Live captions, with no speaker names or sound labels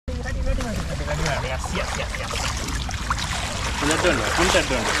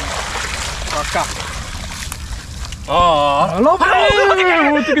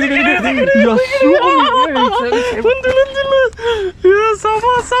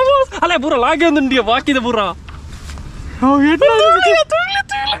ಅಲ್ಲ ಪೂರ ಲಾಗೆ ಒಂದು ಬಾಕಿದೆ ಪೂರ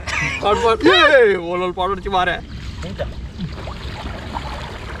ಪಾಡೋಡ್ಚಿ ಮಾರೆ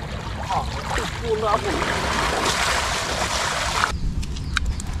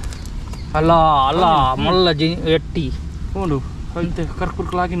ಅಲ್ಲ ಅಲ್ಲ ಮಲ್ಲ ಎಟ್ಟಿ ನೋಡು ಅಂತೆ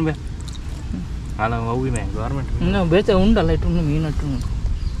ಕರ್ಕುರ್ಕಲಾಗಿನ ಬೇ ಅಲ್ಲ ಅವು ಮೇ ಗೌರ್ಮೆಂಟ್ ಇನ್ನೂ ಬೇಚ ಉಂಡಲ್ಲ ಇಟ್ಟು ಮೀನು ಅಟ್ಟು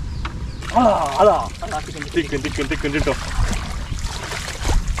ಅಲ್ಲ ತಿಕ್ಕೊಂಡು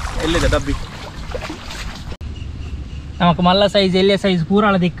ಎಲ್ಲಿದೆ ಡಬ್ಬಿ ನಮಕ್ ಮಲ್ಲ ಸೈಜ್ ಎಲ್ಲೇ ಸೈಜ್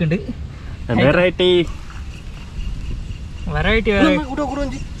ಪೂರಾಳ ದಿಕ್ಕುಂಡು ವೆರೈಟಿ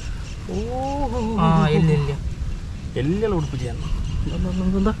ಎಲ್ಲಿ ಎಲ್ಲೆಲ್ಲ ಉಡುಪುಜಿ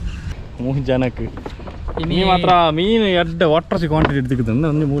ಮೂರು ಜನಕ್ಕೆ ನೀ ಮಾತ್ರ ಮೀನು ಎಡ್ಡ ಒಟ್ಟಸಿ ಕ್ವಾಂಟಿಟಿ ಎಡ್ತಿಕ್ಕಿದ್ದು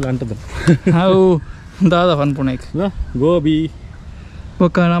ಒಂದು ಮೂಲ ಅಂಟದ್ದು ಅವು ದಾದ ಪನ್ಪುಣಕ್ಕೆ ಗೋಬಿ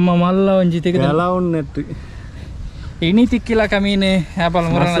ಒಕ್ಕ ನಮ್ಮ ಮಲ್ಲ ಒಂಜಿ ತೆಗೆದು ಎಲ್ಲ ನೆಟ್ಟು ಇಣಿ ತಿಕ್ಕಿಲ್ಲಕ ಮೀನು ಆಪಲ್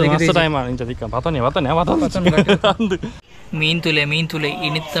ಟೈಮ್ ಮೀನ್ ತುಲೆ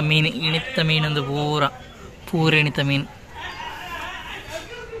ಇಣಿತ ಮೀನೊಂದು ಪೂರ ಎಣಿತ ಮೀನು.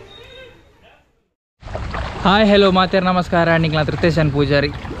 ಹಾಯ್ ಹೆಲೋ ಮಾತೇರು ನಮಸ್ಕಾರ ನಿಂಗ್ಲ ತ್ರಿತೇಶ್ ಅಂಡ್ ಪೂಜಾರಿ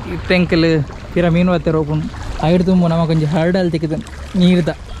ಇತ್ತೆಂಕಲ್ ಪಿರ ಮೀನು ಬತ್ತೆ ರೋಪುಂಡು ಐಡು ತುಂಬ ನಮಕೊಂಚ ಹರ್ಡಲ್ ತಿಕ್ಕಿದ ನೀರ್ದ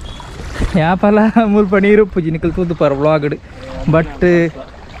ಯಾಪಲ ಮುಲ್ಪ ನೀರು ಉಪ್ಪುಜಿ ನಿಕ್ಕಲ್ ತೂದು ಪರ ವ್ಲಾಗ್ಡ್ ಬಟ್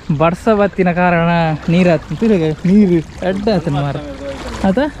ಬರ್ಸ ಬತ್ತಿನ ಕಾರಣ ನೀರು ನೀರು ಎಡ್ಡ ಆತನ ಮಾರ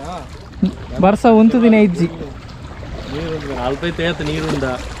ಆತ ಬರ್ಸ ಒಂದು ದಿನ ಇಜ್ಜಿ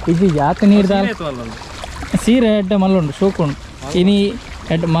ಇಜ್ಜಿ ಯಾತ ನೀರ್ದ ಸೀರೆ ಎಡ್ಡ ಮಲ್ಲುಂಡು ಶೋಕುಂಡು ಇನಿ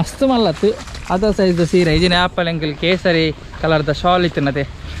ಎಡ್ಡ ಮಸ್ತ್ ಮಲ್ಲತ್ತು ಅದ ಸೈಜ್ದ ಸೀರೆ ಇಜಿನ ಆ್ಯಪಲ್ ಎಂಕಲ್ ಕೇಸರಿ ಕಲರ್ದ ಶಾಲ್ ಇತ್ತಿನತೆ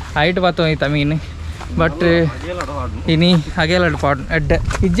ಹೈಟ್ ಬತ್ತೋಯ್ತ ಮೀನು ಬಟ್ ಇನಿ ಹಗೇಲಡ್ ಪಾಡು ಎಡ್ಡ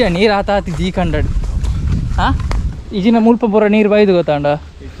ಇಜ್ಜ ನೀರು ಆತಾತಿ ಜೀ ಕಂಡಡ್ ಹಾಂ ಇಜಿನ ಮುಲ್ಪ ಪೂರ ನೀರು ಬೈದು ಗೊತ್ತಾಂಡ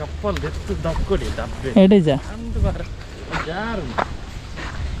ಎಡಿಜ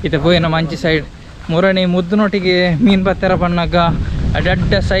ಇತ ಪೋಯಿನ ಮಂಚಿ ಸೈಡ್ ಮುರಣಿ ಮುದ್ದುನೊಟ್ಟಿಗೆ ಮೀನು ಬತ್ತರ ಬಣ್ಣಗ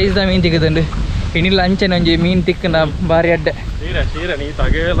ಅಡ್ಡ ಸೈಜ್ದ ಮೀನು ತಿಕ್ಕದಂಡು ಇನಿಲ್ಲ ಅಂಚನೆ ಒಂಜಿ ಮೀನು ತಿಕ್ಕನ ಬಾರಿ ಅಡ್ಡ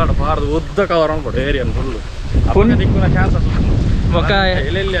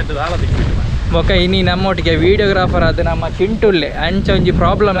ಬೊಕ ಇನಿ ನಮ್ಮೊಟ್ಟಿಗೆ ವಿಡಿಯೋಗ್ರಾಫರ್ ಅದು ನಮ್ಮ ಚಿಂಟುಲ್ಲೆ ಅಂಚ ಒಂಜಿ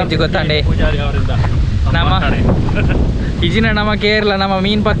ಪ್ರಾಬ್ಲಮ್ ಇಜ್ಜಿ ಗೊತ್ತಾಂಡೆ ನಮ್ಮ ಇಜಿನ ನಮ್ಮ ಕೇರಳ ನಮ್ಮ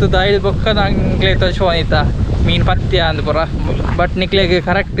ಮೀನು ಪತ್ತದ ಐದು ಬೊಕ್ಕದ ಅಂಗ್ಲೆ ತೋರಿಸುವಂತ ಮೀನು ಪತ್ಯ ಅಂದ್ ಪುರ ಬಟ್ ನಿಕ್ಲೆಗೆ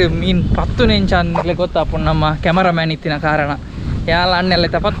ಕರೆಕ್ಟ್ ಮೀನು ಪತ್ತುನೆ ಇಂಚ ಅಂದ್ಲೆ ಗೊತ್ತಾಪುಂಡು ನಮ್ಮ ಕ್ಯಾಮರಾಮ್ಯಾನ್ ಇತ್ತಿನ ಕಾರಣ ಯಾಲ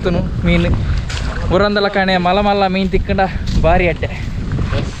ಅಣ್ಣೆಲ್ಲ ಪತ್ತುನು ಮೀನು ಪುರಂದಲ ಕಣೆ ಮಲ್ಲ ಮಲ್ಲ ಮೀನು ತಿಕ್ಕಂಡ ಭಾರಿ ಅಡ್ಡೆ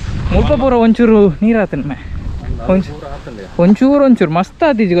ಮುಲ್ಪ ಪೂರ ಒಂಚೂರು ನೀರಾತನ ಮೇ ಒಂಚೂರು ಮಸ್ತ್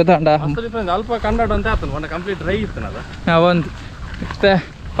ಆತಿಜಿ ಗೊತ್ತಾಂಡ ಒಂದು ಇತ್ತೆ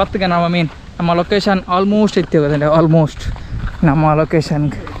ಪತ್ತಗೆ ನಮ್ಮ ಮೀನು ನಮ್ಮ ಲೊಕೇಶನ್ ಆಲ್ಮೋಸ್ಟ್ ಇತ್ತೆ ಗೊತ್ತಂಡೆ ಆಲ್ಮೋಸ್ಟ್ ನಮ್ಮ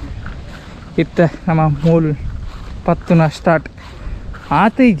ಲೊಕೇಶನ್ಗೆ ಇತ್ತೆ ನಮ್ಮ ಮೂಲ ಪತ್ತುನ ಸ್ಟಾರ್ಟ್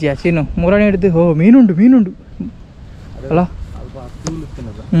ಆತ ಇಜ್ಜಿಯ ಚಿನ್ನು ಮುರಣಿ ಹಿಡಿದು ಮೀನುಂಡು ಅಲ್ಲ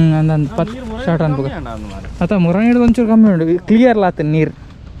ಅಂದಂದು ಸ್ಟಾರ್ಟ್ ಅನ್ಬೇಕು ಆತ ಮುರಣಿ ಹಿಡಿದು ಒಂಚೂರು ಕಮ್ಮಿ ಉಂಡು ಕ್ಲಿಯರ್ ಲಾತ ನೀರು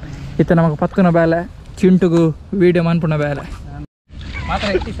ಇತ್ತ ನಮಗೆ ಪತ್ತುನ ಬೇಲೆ ಚಿಂಟುಗು ವೀಡಿಯೋ ಮನ್ಪುಣ ಬೇಲೆ ಮಾತ್ರ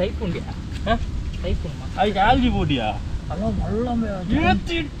ಎಟ್ಟಿ ಸೈಪುಂಡಿಯ ಆಲ್ಜಿಬೋಡಿಯಾ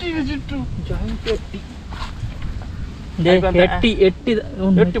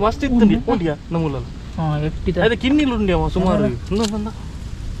ಎಟ್ಟಿ ಮಸ್ತ್ ಇತ್ತು ನಮ್ಮೂರಲ್ಲಿ ಕಿನ್ನಿಲ್ ಉಂಡೆ ಸುಮಾರು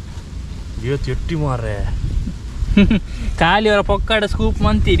ಎಟ್ಟಿ ಮಾರ್ರೆ ಖಾಲಿ ಅವರ ಪೊಕ್ಕಾಡ ಸ್ಕೂಪ್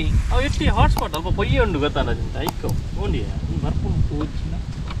ಮಂತೀರಿ ಅವು ಎಟ್ಟಿ ಹಾಟ್ಸ್ಪಾಟ್ ಅಲ್ಪ ಪೊಯ್ಯ ಉಂಡು ಗೊತ್ತಲ್ಲ ಐಕೋ ಓಂಡಿಯ ಬರ್ಪುಂಟು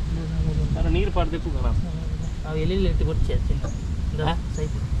ನೀರು ಪಾಡ್ಬೇಕು ನಾವು ಎಲ್ಲೆಲ್ಲಿ ಇಟ್ಟು ಕೊಡ್ಚಿ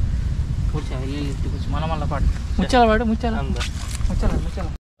ಸೈಪು ಕೊಡ್ಚಿ ಎಲ್ಲೆಲ್ಲಿ ಇಟ್ಟು ಕೊಡ್ಚಿ ಮಲ ಪಾಡು ಮುಚ್ಚಲ ಪಾಡು ಮುಚ್ಚಲ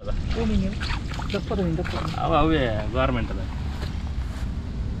ಅವೇ ಗಾರ್ಮೆಂಟ್ ಅದ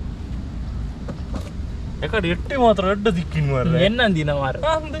ಯಾಕಡೆ ಎಟ್ಟಿ ಮಾತ್ರ ಅಡ್ಡ ದಿಕ್ಕಿನ ಮಾರ ಎನ್ನಂದಿನ ಮಾರ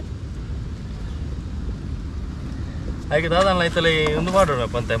ಹಾಗೆ ದಾದಲ್ಲ ಐತಲ್ಲ ಒಂದು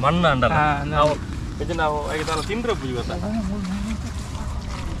ಮಾಡೋಣಪ್ಪ ಅಂತ ಮಣ್ಣ ಅಂಡಲ್ಲ ನಾವು ಇದು ನಾವು ಹಾಗೆ ತಾನು ತಿಂದ್ರೆ ಇವತ್ತ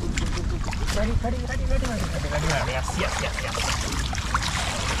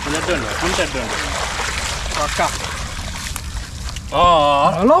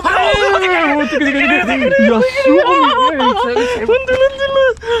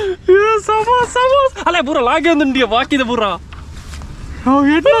ಅಲ್ಲ ಪೂರ ಲಾಗೆ ಒಂದು ಬಾಕಿದೆ ಪೂರ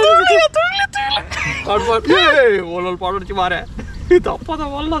ಪಾಡೋಡ್ಚಿ ಮಾರೆ ತಪ್ಪದ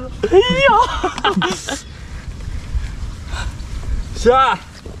ಒಲ್ಲದು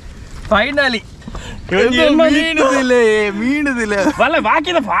ಫೈನಲಿ ಮೀನುದಿಲ್ಲ ಬಲ್ಲ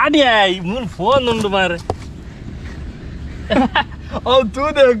ಬಾಕಿದ ಪಾಡಿಯ ಮೂರು ಫೋನ್ ಉಂಟು ಮಾರ ಅವು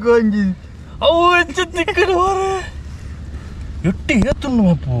ತೂದೆ ಕೊಂಜಿ ಅವು ಹೆಚ್ಚು ತಿಕ್ಕಡು ಮಾರ ಎಟ್ಟಿ ಎತ್ತುಂಡು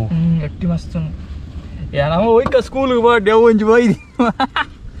ಮಪ್ಪು ಎಟ್ಟಿ ಮಸ್ತ್ ನಾವು ಹೋಯ್ಕ ಸ್ಕೂಲ್ಗೆ ಬಾಡಿ ಅವು ಒಂಜಿ ಬೈದಿ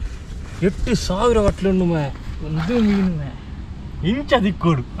 8,000 ಕಟ್ಲುಂಡು ಮಾ ಒಂದು ಮೀನು ಮೇ ಇಂಚ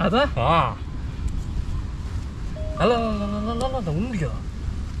ದಿಕ್ಕೋಡು ಅದ ಅಲ್ಲ ಉಂಡ್ಯ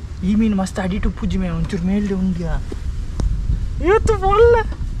ಈ ಮೀನು ಮಸ್ತ್ ಅಡಿಟು ಪೂಜೆ ಮೇ ಒಂಚೂರು ಮೇಲ್ದೆ ಉಂಡ್ಯ ಇವತ್ತು ಒಳ್ಳ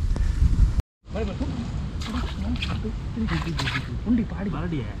ಉಂಡಿ ಪಾಡಿ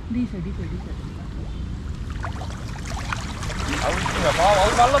ಪಾಡಿಯ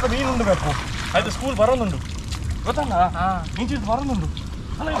ಅಲ್ಲದ ಮೀನುಂಡು ಬೇಕು ಆಯ್ತು ಸ್ಕೂಲ್ ಬರೋದುಂಡು ಗೊತ್ತಲ್ಲ ಇಂಚಿದ್ದು ಬರೋದುಂಡು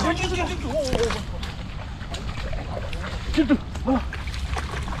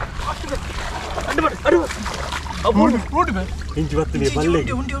ಇಂಚು ಬರ್ತೀನಿ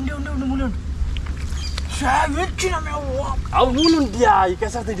ಬಲ್ಲೆಗೆ ಅವು ಮೂನುಂಟ್ಯಾ ಈ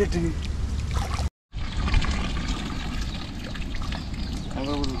ಕೆಸರ್ತಿ ಜಟ್ಟಿ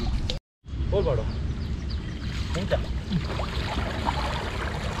ಹೋಗ್ಬೇಡ ಎಂತ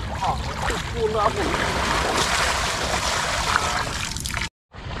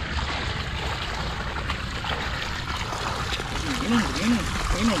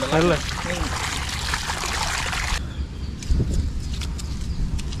ಅಲ್ಲ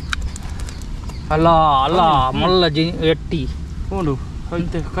ಅಲ್ಲ ಅಲ್ಲ ಮಲ್ಲ ಎಟ್ಟಿ ಉಂಡು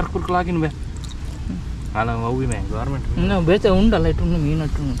ಅಂತೆ ಕರ್ಕುರ್ಕಲಾಗಿನ ಬೇ ಅಲ್ಲ ಅವು ಮೇ ಗೌರ್ಮೆಂಟ್ ಇನ್ನು ಬೇತೆ ಉಂಡಲ್ಲ ಇಟ್ಟು ಮೀನು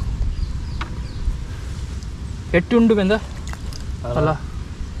ಅಟ್ಟು ಎಟ್ಟಿ ಉಂಡು ಬೆಂದ ಅಲ್ಲ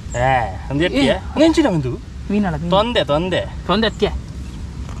ಒಂದು ಎಟ್ಟಿಯ ನೆಂಚಿನ ಒಂದು ಮೀನಲ್ಲ ತೊಂದೆ ತೊಂದೆ ತೊಂದೆ ಅತ್ಯ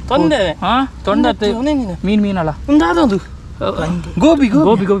ತೊಂದೆ ಹಾ ತೊಂದೆ ಮೀನು ಮೀನಲ್ಲ ಒಂದಾದೊಂದು ಗೋಬಿ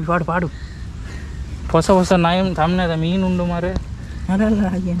ಗೋಬಿ ಗೋಬಿ ಪಾಡು ಪಾಡು ಹೊಸ ಹೊಸ ನಾಯಿ ತಮ್ಮನೆದ ಮೀನು ಉಂಡು ಮಾರೆ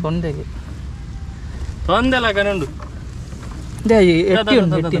ತೊಂದೆಗೆ ತೊಂದೆಲ್ಲ ಕಣುಂಡು ಎಟ್ಟಿ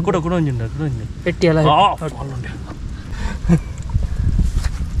ಉಂಟು ಕೂಡ ಕೂಡ ಒಂಜಿಂಡ ಎಟ್ಟಿ ಅಲ್ಲ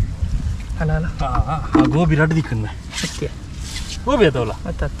ಅಲ್ಲ ಅಲ್ಲ ಗೋಬಿ ರಡ್ಡು ದಿಕ್ಕಂದ ಎಟ್ಟಿ ಗೋಬಿ ಅದವಲ್ಲ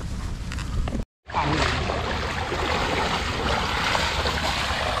ಮತ್ತೆ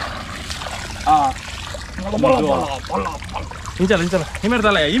ಇಂಚಲ ಇಂಚಲ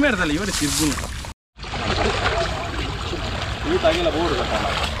ಹಿಮೇರ್ದಲ್ಲ ಇವರೇ ತಿರ್ಗುನು ಈ ತಾಗಿಲ್ಲ ಬೋರ್ಡ್ ಗೊತ್ತಲ್ಲ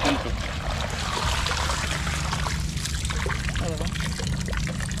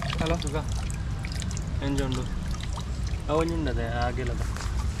ಹಲೋ ಎಂಜುಂಡು ಅವನಿಂಡದೆ ಆಗಿಲ್ಲದ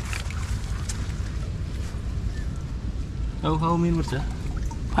ಅವು ಅವು ಮೀನು ಬಿಡ್ಸ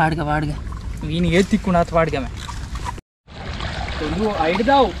ಪಾಡ್ಗೆ ಮೀನಿಗೆ ತಿಕ್ಕೊಂಡು ಆತು ಪಾಡ್ಗೆ ಮೇ ಇದು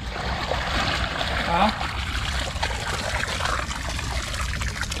ಹಿಡ್ದಾವು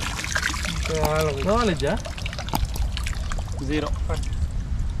ನಾಲೆಜ್ಜ 0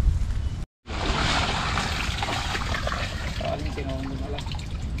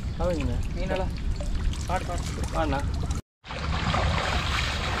 ಮೀನಲ್ಲ ಪಾಡು ಅಣ್ಣ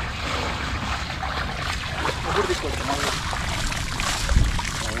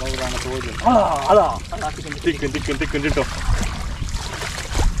ತಿಕ್ಕು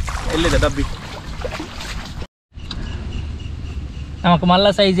ಎಲ್ಲಿದೆ ಡಬ್ಬಿ നമുക്ക് മല്ല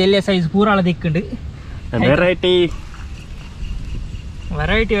സൈസ് വലിയ സൈസ് പൂരാള ദിക്കുണ്ട് വെറൈറ്റി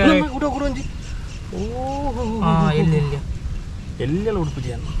വെറൈറ്റി ಎಲ್ಲೆಲ್ಲ ಉಡುಪು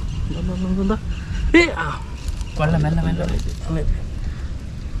ಜನ വെള്ളം മെല്ലെ മെല്ലെ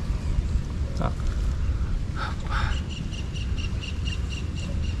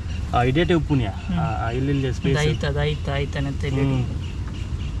ಇಡೇಟೆ ಉಪ್ಪುನ್ಯ ಇಲ್ಲಿ ಸ್ಪೇಸ್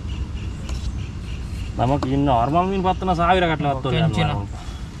ನಮಗೆ ಇನ್ನು ನಾರ್ಮಲ್ ಮೀನು ಪತ್ತನ 1000 ಕಟ್ಲೆ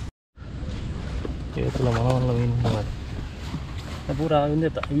ಹತ್ತಲ್ಲ ಮನವಲ್ಲ ಮೀನು ಪೂರ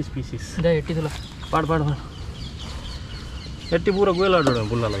ಇಂದೇತ ಈ ಸ್ಪೀಸೀಸ್ ಎಟ್ಟಿದಲ್ಲ ಪಾಡು ಎಟ್ಟಿ ಪೂರ ಗೋಲಾಡೋಣ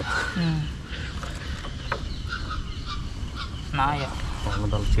ಬುಲ್ಲಲ್ಲ ನಾಯ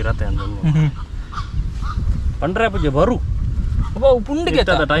ಚಿರತೆ ಅಂತ ಪಂಡ್ರೆ ಪೂಜೆ ಬರು ಪುಂಡಿಗೆ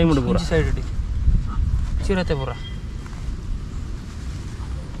ಟೈಮ್ ಉಂಡು ಪೂರ ಸೈಡ್ ಚಿರತೆ ಪೂರ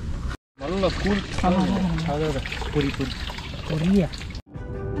ಮಲ್ಲ ಸ್ಕೂಲ್ ಪುರಿ ಪುರಿಯ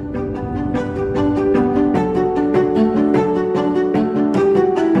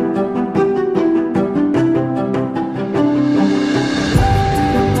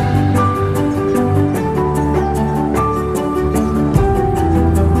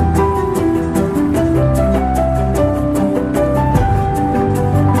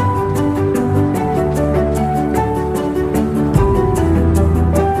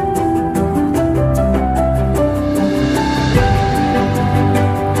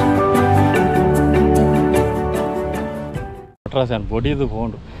ಬೊಡಿದು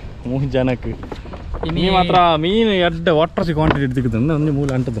ಹೋಂಡು 3 ಜನಕ್ಕೆ ನೀ ಮಾತ್ರ ಮೀನು ಎಡ್ಡೆ ಒಟ್ಟರ್ಸಿ ಕ್ವಾಂಟಿಟಿ ಇಡ್ತಿಕ್ಕಂದ್ರೆ ಒಂದು ಮೂಲ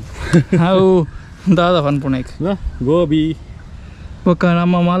ಅಂಟದ್ದು ಅವು ದಾದ ಪನ್ಪುಣಕ್ ಗೋಬಿ ಬೊಕ್ಕ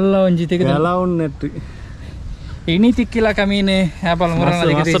ನಮ್ಮ ಮಲ್ಲ ಒಂಜಿ ತೆಗೆದ ಎಲ್ಲ ನೆಟ್ಟು ಇನಿ ತಿಕ್ಕಿಲಕ ಮೀನು ಆಪಲ್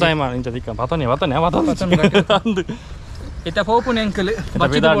ಮಸ್ತ್ ಟೈಮ್ ಇಂಚ ತಿಕ್ಕ ಪತನೆ ಇತ್ತ ಪೋಪುನ ಎಂಕಲ್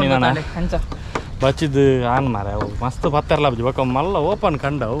ಅಂಚ ಬಚ್ಚಿದ್ದು ಆನ್ ಮಾರೆ ಅವು ಮಸ್ತ್ ಪತ್ತೆರ್ಲ ಬಜ್ಜಿ ಬೊಕ್ಕ ಮಲ್ಲ ಓಪನ್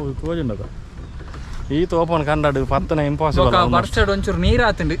ಕಂಡ ಅವು ತೋಜುಂಡದ ಈತ ಓಪನ್ ಕಂಡಾಡು ಪತ್ತನೆ ಇಂಪಾಸಿಬಲ್ ಬರ್ಸ್ಟಡ್ ಒಂಚೂರು ನೀರು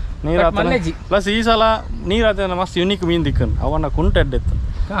ಆತಂಡು ಪ್ಲಸ್ ಈ ಸಲ ನೀರು ಆತ ಮಸ್ತ್ ಯುನಿಕ್ ಮೀನ್ ದಿಕ್ಕನ್ ಅವನ್ನ ಕುಂಟು ಎಡ್ಡೆತ್ತು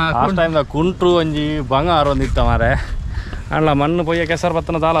ಆ ಟೈಮ್ದಾಗ ಕುಂಟ್ರು ಒಂಜಿ ಬಂಗಾರ ಒಂದಿತ್ತ ಮಾರೆ ಅಲ್ಲ ಮಣ್ಣು ಪೊಯ್ಯ ಕೆಸರು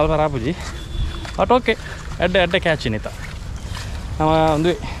ಪತ್ತನ ದಾಲ ಅಲ್ವ ರಾಪುಜಿ ಬಟ್ ಓಕೆ ಎಡ್ಡೆ ಕ್ಯಾಚ್ ಇನ್ನಿತ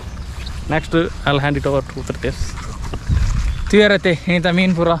ಒಂದು ನೆಕ್ಸ್ಟ್ ಅಲ್ಲಿ ಹ್ಯಾಂಡ್ ಇಟ್ ಓವರ್ ಟು ತ್ರಿತೇಶ್ ತೀರತ್ತೆ ಇಂಥ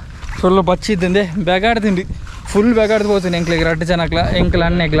ಮೀನು ಪೂರ ಫುಲ್ಲು ಬಚ್ಚಿದ್ದಂದೆ ಬೆಗಾಡ್ದಿಂಡಿ ಫುಲ್ ಬೆಗಾಡ್ದು ಹೋಗ್ತೀನಿ ಎಂಕ್ಲಿಗೆ 2 ಜನಕ್ಲ ಎಂಕ್ಲ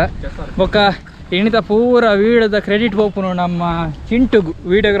ಅನ್ನೆಗ್ಲ ಬೊಕ್ಕ ಇಣಿತ ಪೂರ ವೀಡಿಯೋದ ಕ್ರೆಡಿಟ್ ಹೋಗ್ನು ನಮ್ಮ ಚಿಂಟುಗು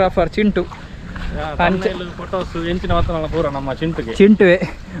ವಿಡಿಯೋಗ್ರಾಫರ್ ಚಿಂಟು ಫೋಟೋಸ್ ಎಂಚಿನ ವತನ ಪೂರ ನಮ್ಮ ಚಿಂಟುವೆ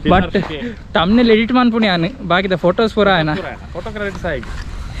ಬಟ್ ತಮ್ಮನೆಲ್ಲ ಎಡಿಟ್ ಮಾಡ್ಪುಣಿ ಆನೆ ಬಾಕಿದ ಫೋಟೋಸ್ ಪೂರ ಆಯ್ನ ಫೋಟೋ ಕ್ರೆಡಿಟ್ಸ್ ಆಗಿ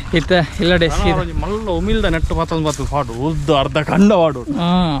ಇತ್ತ ಇಲ್ಲ ಡೇ ಮಲ್ಲ ಉಮಿಲ್ದ ನೆಟ್ಟು ಪತ್ತೊಂದು ಫಾಡು ಉದ್ದ ಅರ್ಧ ಕಂಡ ವಾಡು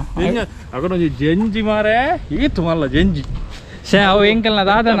ಅಗೊಂದು ಜಂಜಿ ಮಾರೆ ಈತು ಮಲ್ಲ ಜಂಜಿ ಅವು ಎಂಕಲ್ನ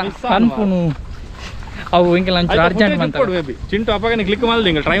ದಾದನ ಅನ್ಪುಣು ಅವು ಎಂಕಲ್ ಒಂಚೂರು ಅರ್ಜೆಂಟ್ ಬಂತ ಚಿಂಟು ಅಪ್ಪಗೆ ಕ್ಲಿಕ್ ಮಾಡಿದೆ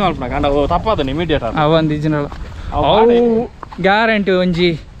ಹಿಂಗೆ ಟ್ರೈ ಮಾಡ್ಪಣ ಕಂಡ ತಪ್ಪಾದ ಇಮಿಡಿಯೇಟ್ ಅವಂದು ಇಜಿನಲ್ಲ ಅವು ಗ್ಯಾರಂಟಿ ಒಂಜಿ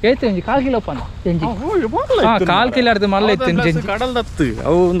ಏತು ಒಂಜಿ 1/4 ಕಿಲೋ ಪಂದ ಜಂಜಿ 1/4 ಕಿಲೋ ಅರ್ಧ ಮಲ್ಲ ಇತ್ತು ಜಂಜಿ ಕಡಲ್ದತ್ತು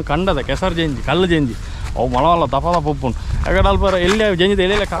ಅವು ಒಂದು ಕಂಡದ ಕೆಸರು ಜಂಜಿ ಕಲ್ಲು ಜಂಜಿ ಅವು ಮಲವಲ್ಲ ದಪ್ಪ ಉಪ್ಪುಂಡು ಯಾಕಡೆ ಅಲ್ಪ ಎಲ್ಲಿ ಜಂಜಿದ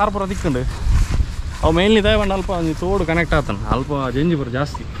ಎಲ್ಲೆಲ್ಲ ಕಾರ್ ಪುರ ತಿಕ್ಕೊಂಡು ಅವು ಮೇನ್ಲಿ ತಗೊಂಡು ಅಲ್ಪ ಒಂದು ತೋಡು ಕನೆಕ್ಟ್ ಆತನ ಅಲ್ಪ ಜಂಜಿ ಪುರ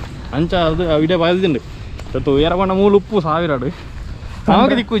ಜಾಸ್ತಿ ಅಂಚ ಅದು ಇಡೇ ಬಾಯ್ದಿಂಡು ಅದು ಎರಗೊಂಡ 3 ಉಪ್ಪು 1000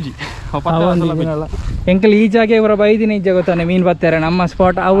 ಅವಾಗ ದಿಕ್ಕುಜಿ ಎಂಕಲ್ ಈ ಜಾಗ ಇವರ ಬೈದಿನ ಈ ಜಾಗ ಗೊತ್ತಾನೆ ಮೀನು ಬರ್ತಾರೆ ನಮ್ಮ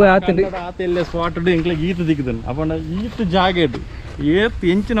ಸ್ಪಾಟ್ ಅವು ಆತಂಡು ಆತೆಲ್ಲ ಸ್ಪಾಟ್ ಎಂಕ್ಲೆ ಈತ ದಿಕ್ಕದನು ಅಪ್ಪಂಡ ಈತ ಜಾಗ ಇಡು ಏತ್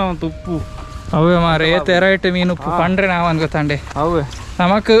ಎಂಚಿನ ಉಪ್ಪು ಅವೇ ಮಾರ ಏತ್ ವೆರೈಟಿ ಮೀನು ಉಪ್ಪು ಕಂಡ್ರೆ ನಾವನ್ ಗೊತ್ತಾಂಡೆ ಅವೇ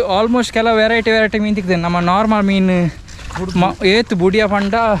ನಮಕ್ ಆಲ್ಮೋಸ್ಟ್ ಕೆಲವು ವೆರೈಟಿ ಮೀನು ತಿಕ್ತೇನೆ ನಮ್ಮ ನಾರ್ಮಲ್ ಮೀನು ಏತ್ ಬುಡಿಯ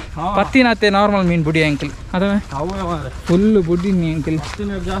ಪಂಡ ಪತ್ತಿನತ್ತೆ ನಾರ್ಮಲ್ ಮೀನು ಬುಡಿಯ ಎಂಕಲ್ ಅದವೇ ಫುಲ್ ಬುಡಿ ಎಂಕಲ್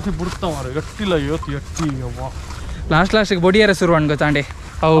ಜಾಸ್ತಿ ಬಿಡ್ತಾವ ಎಟ್ಟಿಲ್ಲ ಎಟ್ಟಿ ಲಾಸ್ಟಿಗೆ ಬೊಡಿಯರ ಶುರು ಅನ್ ಗೊತ್ತಾಂಡೆ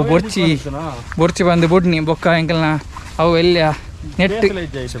ಅವು ಬೊರ್ಚಿ ಬಂದು ಬುಡ್ನಿ ಬೊಕ್ಕ ಎಂಕಲ್ನ ಅವು ಎಲ್ಲ ನೆಟ್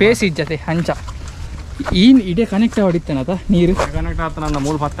ಸ್ಪೇಸ್ ಇಜ್ಜತೆ ಹಂಚ ಇಡೇ ಕನೆಕ್ಟ್ ಹೊಡಿತಾನತ ನೀರು ಕನೆಕ್ಟ್ ಆತ ನನ್ನ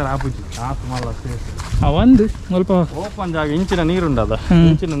 3 ಪತ್ತರ ಆಪುಜಿ ಒಂದು ಸ್ವಲ್ಪ ಓಪನ್ ಜಾಗ ಇಂಚಿನ ನೀರುಂಡದ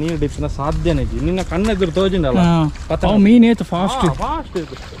ಇಂಚಿನ ನೀರು ಡಿಪ್ಪಿನ ಸಾಧ್ಯನೇ ನಿನ್ನ ಕಣ್ಣೆದುರು ತೋಜಿಂಡಲ್ಲ ಮೀನ್ ಏತು ಫಾಸ್ಟ್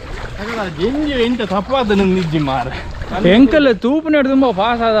ಜಂಜಿ ಎಂಟ ತಪ್ಪಾದ ನಿಜ್ಜಿ ಮಾರ ಎಂಕಲ್ ತೂಪು ನೆಡ್ ತುಂಬ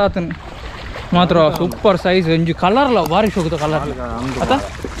ಫಾಸ್ಟ್ ಆದ ಆತನ ಮಾತ್ರ ಸೂಪರ್ ಸೈಜ್ ಒಂಜಿ ಕಲರ್ಲ ಬಾರಿ ಶೋಕದ ಕಲರ್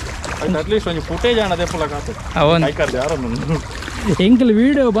ಅಟ್ಲೀಸ್ಟ್ ಒಂದು ಫುಟೇಜ್ ಆಣದೆ ಎಂಕಲ್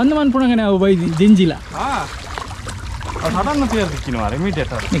ವಿಡಿಯೋ ಬಂದ್ ಮನ್ಪುಣಂಗನೆ ಅವು ಬೈದಿ ಜಂಜಿಲ ಸಡನ್ ತೀರ್ದಿಕ್ಕಿನ ಮಾರ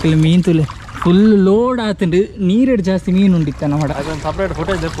ಇಮಿಡಿಯೇಟ್ ಎಂಕಲ್ ಮೀನ್ ತುಲೆ ಫುಲ್ ಲೋಡ್ ಆತಂಡು ನೀರೆಡ್ ಜಾಸ್ತಿ ಮೀನು ಉಂಡಿತ್ತ ನಮ್ಮ ಅದೊಂದು ಸಪ್ರೇಟ್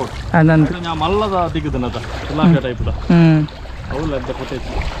ಫುಟೇಜ್ ಎಪ್ಪೋಡು ಅದಂತ ಮಲ್ಲದ ದಿಕ್ಕದನದ ಟೈಪ್ ಅವಲ್ಲ ಅದ ಫುಟೇಜ್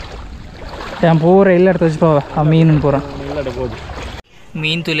ಪೂರ ಎಲ್ಲರ ತೋಜಿಪಾವ ಆ ಮೀನು ಪೂರ ಎಲ್ಲಡೆ ಹೋದು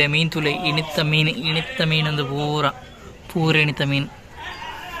ಮೀನ್ ತುಲೆ ಇಣಿತ್ತ ಮೀನೊಂದು ಪೂರ ಎಣಿತ ಮೀನು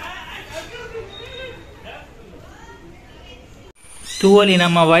ತೂವಲಿ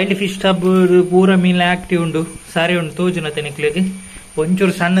ನಮ್ಮ ವೈಲ್ಡ್ ಫಿಶ್ ಟಬ್ ಪೂರ ಮೀನು ಆಕ್ಟಿವ್ ಉಂಡು ಸಾರಿ ಉಂಡು ತೋಜುನತೆ ನಿಕ್ಲಿಗೆ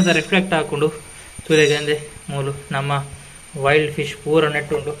ಒಂಚೂರು ಸಣ್ಣದ ರಿಫ್ಲೆಕ್ಟ್ ಹಾಕೊಂಡು ತುಲೆಗೆ ಅಂದ್ರೆ ಮೂಲು ನಮ್ಮ ವೈಲ್ಡ್ ಫಿಶ್ ಪೂರ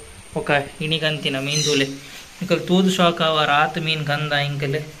ನೆಟ್ಟುಂಡು ಒಕ್ಕ ಇಣಿಗಂತಿನ ಮೀನು ತೂಲೆ ಇಂಕಲ್ ತೂದು ಶಾಕ್ ಅವ ರಾತ್ ಮೀನು ಕಂದ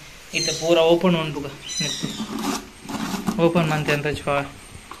ಇಂಕಲ್ ಇತ್ತ ಪೂರ ಓಪನ್ ಉಂಟು ಓಪನ್ ಮಂತೆ ಅಂತ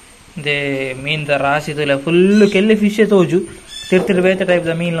ದೇ ಮೀನ್ದ ರಾಸಿ ತುಲೆ ಫುಲ್ ಕೆಲ್ಲಿ ಫಿಶೇ ತೋಜು ತಿರ್ತಿರು ಬೇತೆ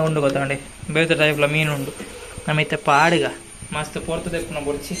ಟೈಪ್ದ ಮೀನ್ಲ ಉಂಡು ಗೊತ್ತಾಂಡೆ ಬೇತೆ ಟೈಪ್ಲ ಮೀನು ಉಂಡು ನಮ್ಮ ಇತ್ತ ಪಾಡ್ಗ ಮಸ್ತ್ ಪೊರ್ತು ತೆಪ್ಪುನ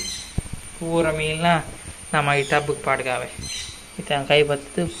ಬೊಡ್ಚಿ ಪೂರ ಮೀಲ್ನ ನಮ್ಮ ಈ ಟಬ್ಬಿಗೆ ಪಾಡ್ಗಾವೆ ಇತ್ತ ಕೈ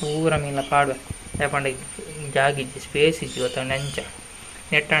ಬತ್ತು ಪೂರ ಮೀನ್ಲ ಪಾಡ್ವೆ ಯಾಪಂಡೆ ಜಾಗಿಜ್ಜಿ ಸ್ಪೇಸ್ ಇಜ್ಜಿ ಗೊತ್ತಾಂಡೆ ಅಂಚ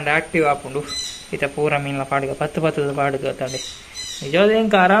ನೆಟ್ಟಂಡೆ ಆಕ್ಟಿವ್ ಹಾಕೊಂಡು ಇತ್ತ ಪೂರ ಮೀನ್ಲ ಪಾಡ್ಗ ಪತ್ತದ ಪಾಡ್ಗ ಗೊತ್ತಾಂಡೆ ನಿಜವಾದ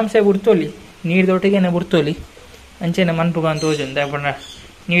ಹೆಂಗೆ ಆರಾಮ್ಸೆ ಬಿಡ್ತೋಲಿ ನೀರು ದೊಟ್ಟಿಗೆನೆ ಬಿಡ್ತೋಲಿ ಅಂಚೆನೆ ಮನ್ಪುಗ ಅಂತ ತೋಜುಂದು ಯಾಪಂಡ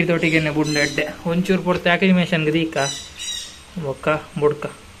ನೀರು ದೊಟ್ಟಿಗೆನೆ ಬುಡ್ಡು ಎಡ್ಡೆ ಒಂಚೂರು ಪೊರ್ತು ಆಕ್ರಿಮೇಷನ್ಗೆ ದೀಕ ಬೊಕ್ಕ ಬುಡ್ಕ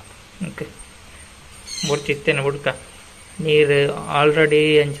ಓಕೆ ಬುಡ್ಚಿತ್ತೇನೆ ಬುಡ್ಕ ನೀರು ಆಲ್ರೆಡಿ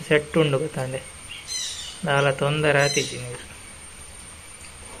ಅಂಚ ಸೆಟ್ ಉಂಡು ಗೊತ್ತಾಂಡೆ ದಾಲ ತೊಂದರೆ ಆತಿಜ್ಜಿ ನೀರು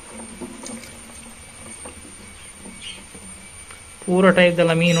ಪೂರ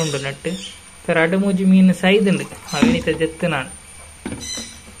ಟೈಪ್ದೆಲ್ಲ ಮೀನುಂಡು ನೆಟ್ಟು ಸರ್ ಅಡಮೂಜಿ ಮೀನು ಸೈದುಂಡು ಅವಿನಿತ ಜೆತ್ತು ನಾನು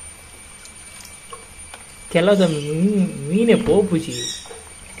ಕೆಲದ ಮೀನೇ ಪೋಪುಜಿ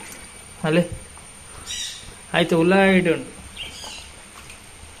ಅಲ್ಲೇ ಆಯ್ತು ಉಳ್ಳಾಗಡ್ಡಿ ಉಂಟು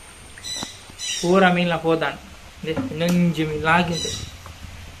ಪೂರ ಮೀನ್ಲ ಹೋದಾಣ ಇನ್ನೊಂಜಿ ಮೀನು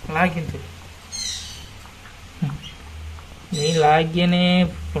ಲಾಗಿಂತು ಮೀನು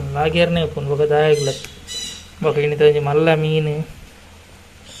ಲಾಗ್ಯರನೇ ఒక దాయగ్ల ఒక ఇంటి మల్ల ಮೀನು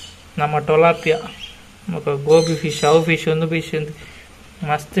ನಮ್ಮ ಟೊಲಾಪಿಯಾ ఒక ಗೋಬಿ ಫಿಶ್ ಅವು ಫಿಶ್ ಒಂದು ಫಿಶ್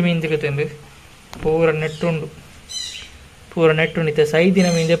ಮಸ್ತ್ ಮೀನು ಸಿಗುತ್ತಂಡು ಪೂರ ನೆಟ್ಟುಂಡು ಇತ್ತೆ ಸೈದಿನ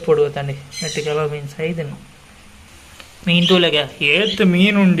ಮೀನು ತೆಪ್ಪೊಡು ಗೊತ್ತಂಡಿ ನೆಟ್ಟು ಕೆಲವು ಮೀನು ಸೈದಿನ ಮೀನು ತೂಲೆಗ ಏತ್ತು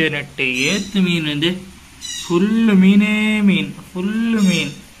ಮೀನುಂಡೆ ನೆಟ್ಟು ಏತ್ತು ಮೀನುಂದೆ ಫುಲ್ಲು ಮೀನೇ ಫುಲ್ಲು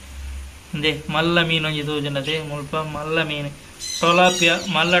ಮೀನು ಅಂದೆ ಮಲ್ಲ ಮೀನು ಒಂಜಿ ತೂಜನದೆ ಮುಲ್ಪ ಮಲ್ಲ ಮೀನು ಟೊಲಾಪಿಯಾ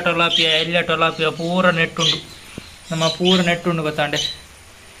ಮಲ್ಲ ಟೊಲಾಪಿಯಾ ಎಲ್ಲ ಟೊಲಾಪಿಯಾ ಪೂರ ನೆಟ್ಟುಂಡು ನಮ್ಮ ಪೂರ ನೆಟ್ಟುಂಡು ಗೊತ್ತಾಂಡೆ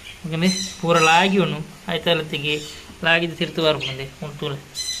ಓಕೆ ಪೂರ ಲಾಗಿ ಉಣ್ಣು ಆಯ್ತಲ್ಲ ತೆಗಿ ಲಾಗಿದ್ದು ತಿರ್ತು ಬರ್ಬಂದೆ ಮುಳ್ತೂಲೆ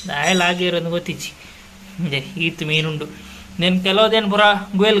ದಾಯ ಲಾಗಿ ಇರೋದು ಗೊತ್ತಿಚ್ಚಿ ಅಂದೆ ಈತು ಮೀನುಂಡು నేను ಕೆಲವುದೇನು ಪೂರ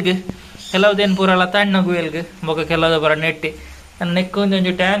ಗುಯಲ್ಗೆ ಕೆಲವುದೇನು ಪೂರ ಲತಾಣ್ಣ ಗುಯಲ್ಗೆ ಬೊಕ್ಕ ಕೆಲವು ಬರ ನೆಟ್ಟಿ ನನ್ನ ನೆಕ್ಕೊಂದು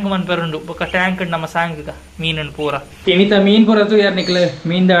ಒಂಜಿ ಟ್ಯಾಂಕ್ ಮನ್ಪೆರುಂಡು ಬೊಕ್ಕ ಟ್ಯಾಂಕ್ ನಮ್ಮ ಸಾಂಗ್ಗ ಮೀನುಂಡು ಪೂರ ಎಣಿತ ಮೀನು ಪೂರ ತೂಯಾರ ನಿಕ್ಲೆ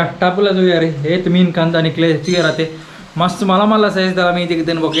ಮೀನ್ದ ಟಪುಲ ತೂಯಾರಿ ಏತ್ ಮೀನು ಕಂದ ನಿಕ್ಲೆ ತೂಯಾರತೆ ಮಸ್ತ್ ಮಲ್ಲ ಸೈಜ್ ದಲ ಮೀನು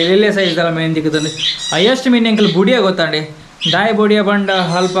ದಿಕ್ಕದನು ಬೊಕ್ಕ ಎಲ್ಲೆ ಸೈಜ್ ದಲ ಮೀನು ದಿಕ್ಕದನು ಹೈಯೆಸ್ಟ್ ಮೀನು ಎಂಕಲ್ ಬುಡಿಯ ಗೊತ್ತಾಂಡೆ ದಾಯಿ ಬುಡಿಯ ಬಂಡ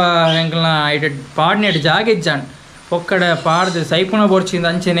ಅಲ್ಪ ಎಂಕಲ್ನ ಇಟ್ ಪಾಡ್ನೆಟ್ ಜಾಗ ಇಜ್ಜಾಂಡ್ ಒಕ್ಕಡೆ ಪಾಡ್ದು ಸೈಪುಣ ಬೊರ್ಚಿಂದ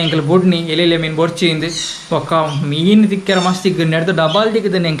ಅಂಚೆನೆ ಎಂಕಲ್ ಬುಡ್ನಿ ಎಲ್ಲೆಲ್ಲೆ ಮೀನು ಬೊರ್ಚಿಂದು ಒಕ್ಕ ಮೀನು ತಿಕ್ಕ್ಯಾರ ಮಸ್ತ್ ತಿಕ್ಕ ನೆಡ್ದು ಡಬಲ್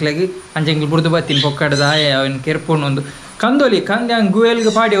ತಿಕ್ಕದನು ಎಂಕ್ಲೆಗೆ ಅಂಚೆ ಎಂಕಲ್ ಬುಡ್ದು ಬತ್ತೀನಿ ಒಕ್ಕಡೆ ದಾಯ ಅವನ್ ಕೆರ್ಪುಣ್ಣು ಒಂದು ಕಂದೋಲಿ ಕಂದೆ ಹಂಗೆ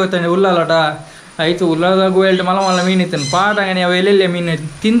ಗುಯಲ್ಗೆ ಪಾಡಿ ಗೊತ್ತಾಂಡೆ ಉಲ್ಲಲಟ ಆಯಿತು ಉಲ್ಲದ ಗುಯಲ್ಡ್ ಮಲ್ಲ ಮೀನು ಇತ್ತನು ಪಾಡಂಗನೆ ಅವು ಎಲ್ಲೆಲ್ಲೆ ಮೀನು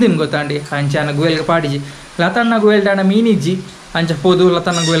ತಿಂದಿನ ಗೊತ್ತಾಂಡಿ ಅಂಚೆ ಅನ್ನ ಗುಯಲ್ಗೆ ಪಾಡಿಜಿ ಲತಣ್ಣ ಗುಯಲ್ಡಾಣ ಮೀನಿಜ್ಜಿ ಅಂಚೆ ಪೋದು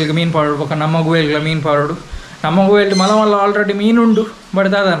ಲತಣ್ಣ ಗುಯಲ್ಗೆ ಮೀನು ಪಾಡೋಡು ಬೊಕ್ಕ ನಮ್ಮ ಗುಯಲ್ಗೆ ಮೀನು ಪಾಡೋಡು ನಮ್ಮ ಗುಯಲ್ಡ್ ಮಲ್ಲ ಆಲ್ರೆಡಿ ಮೀನುಂಡು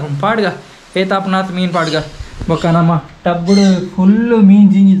ಬಡ್ದಾದ ಪಾಡ್ಗ ಏತಾಪನಾಥ್ ಮೀನು ಪಾಡ್ಗ ಬೊಕ್ಕ ನಮ್ಮ ಟಬ್ಬುಡು ಫುಲ್ಲು ಮೀನು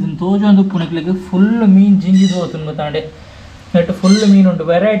ಜಿಂಜಿದ್ದು ತೋಜೊಂದು ಉಪ್ಪುನಿಕ್ಲಿಕ್ಕೆ ಫುಲ್ಲು ಮೀನು ಜಿಂಜಿದು ಹೋಗ್ತುಂಡು ಗೊತ್ತಾಂಡೆ ನೆಟ್ಟು ಫುಲ್ಲು ಮೀನುಂಡು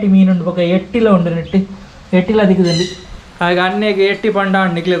ವೆರೈಟಿ ಮೀನುಂಡು ಬೊಕ್ಕ ಎಟ್ಟಿಲ ಉಂಡು ನೆಟ್ಟು ಎಟ್ಟಿಲ ದಿಕ್ಕದಲ್ಲಿ ಹಾಗೆ ಅನ್ನೆಗೆ ಎಟ್ಟಿ ಪಂಡ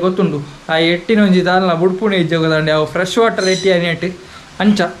ನಿಕ್ಲೆ ಗೊತ್ತುಂಡು ಆ ಎಟ್ಟಿನ ಒಂಜಿ ದಾಲ ಬುಡ್ಪುಣೆ ಇಜ್ಜೆ ಗೊತ್ತಾಂಡೆ ಅವು ಫ್ರೆಶ್ ವಾಟರ್ ಎಟ್ಟಿ ನೆಟ್ಟು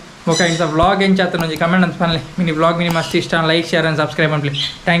ಅಂಚ ಬೊಕ್ಕ ಇಂಥ ವ್ಲಾಗ್ ಎಂಚಾತನ ಒಂಜಿ ಕಮೆಂಟ್ ಅಂತ ಪನ್ಲೆ ಮಿನಿ ವ್ಲಾಗ್ ಮಿನಿ ಮಸ್ತ್ ಇಷ್ಟ like share and subscribe ಅನ್ಪ್ಲಿ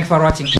thanks for watching